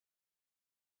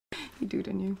You do,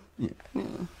 don't you? Yeah. Yeah.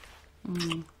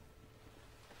 Mm.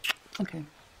 Okay,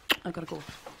 I gotta go.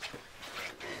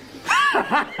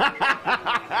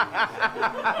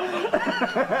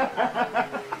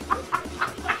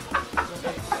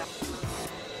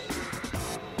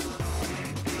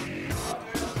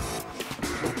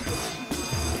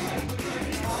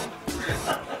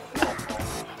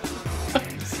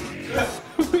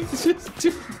 It's just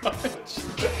too much.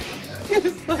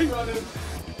 It's like...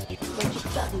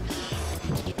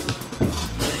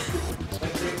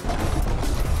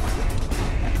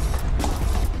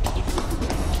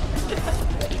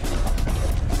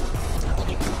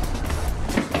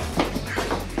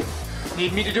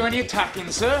 Need me to do any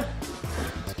attacking, sir?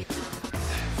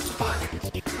 Fuck.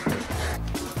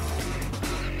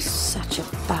 Such a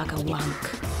bag of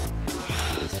wank.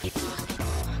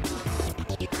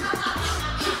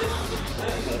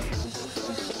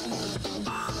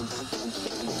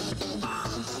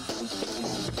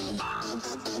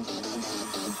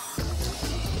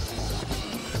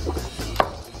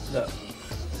 Look.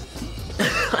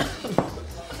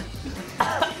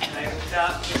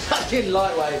 Fucking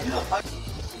lightweight.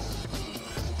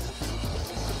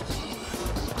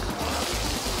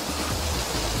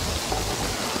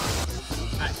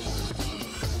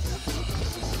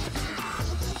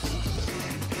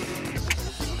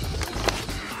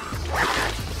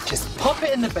 Just pop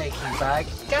it in the baking bag.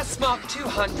 Gas mark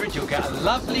 200, you'll get a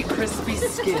lovely crispy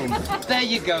skin. There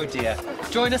you go, dear.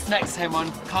 Join us next time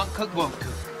on Can't Cook, Won't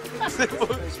Cook.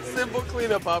 Simple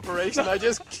cleanup operation. I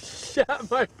just shat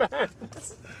my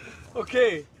pants.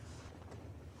 Okay.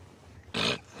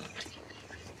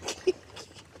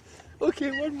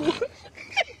 Okay, one more.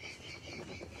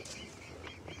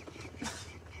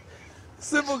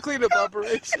 Simple cleanup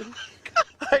operation.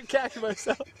 I cacked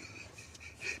myself.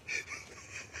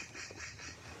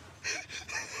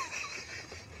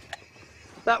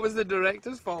 That was the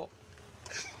director's fault.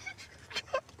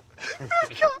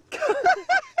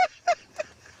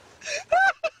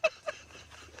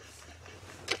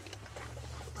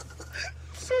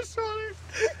 So sorry.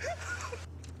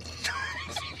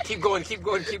 Keep going, keep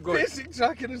going, keep going. Basic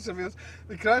tracking and surveillance.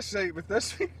 The crash site with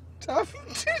this tough.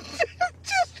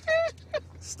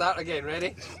 Start again,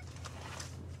 ready?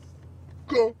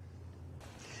 Go.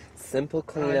 Simple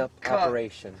cleanup Cut.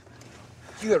 operation.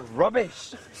 You're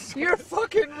rubbish. You're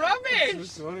fucking rubbish!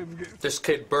 Sorry, I'm getting... This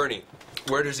kid, Bernie,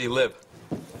 where does he live?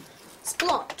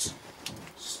 Splot.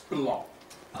 Splot.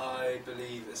 I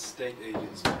believe estate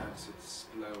agents pronounce it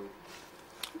Splode.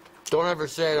 Don't ever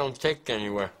say I don't take you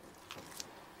anywhere.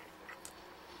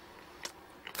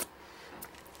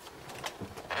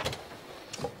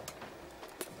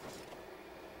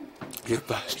 You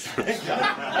bastard.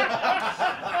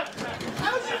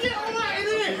 How'd you get all that in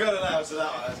here? You got an answer to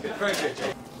that one. That's good. Very good,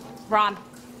 Jake. Run.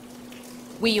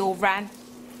 We all ran.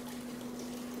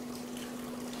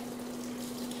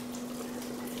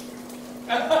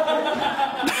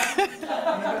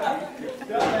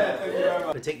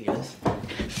 Ridiculous.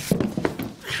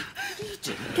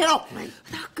 Get off me.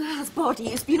 That girl's body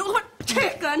has been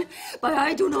overtaken by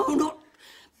I don't know, not...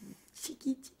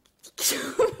 Cheeky.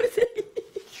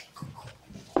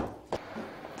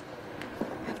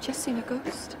 I've just seen a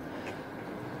ghost.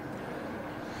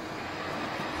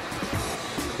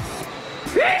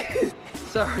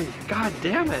 Sorry, god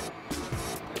damn it.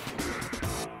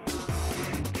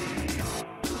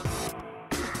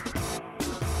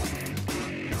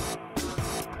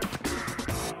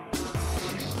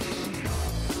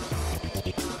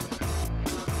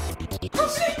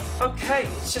 Okay,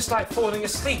 it's just like falling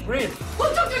asleep, really.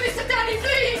 Oh, don't do this to Daddy,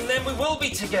 please! And then we will be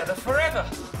together forever.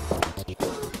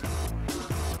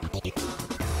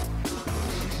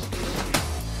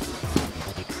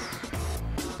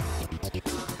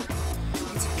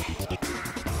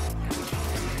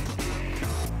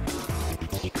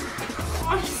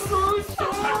 I'm so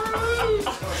sorry!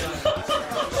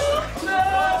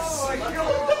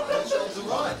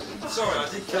 Sorry, I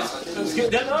did cut. It was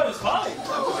good. No, it was fine.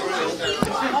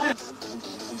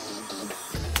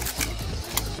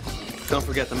 Don't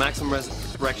forget, the maximum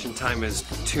resurrection time is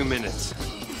 2 minutes.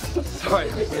 Sorry.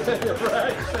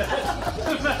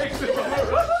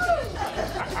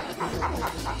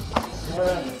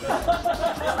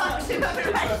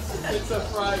 It's a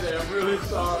Friday. I'm really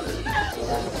sorry.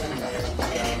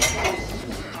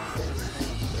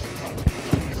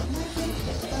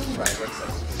 Right, what's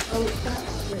that?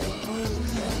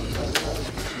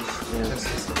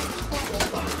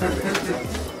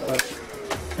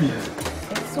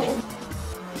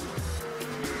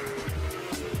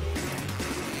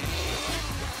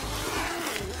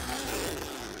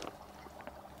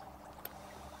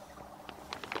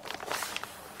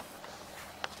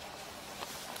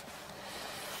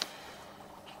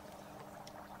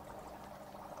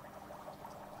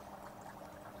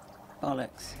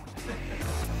 Bollocks.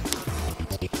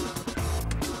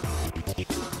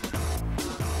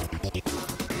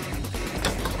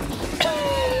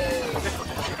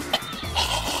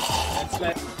 Let's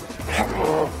let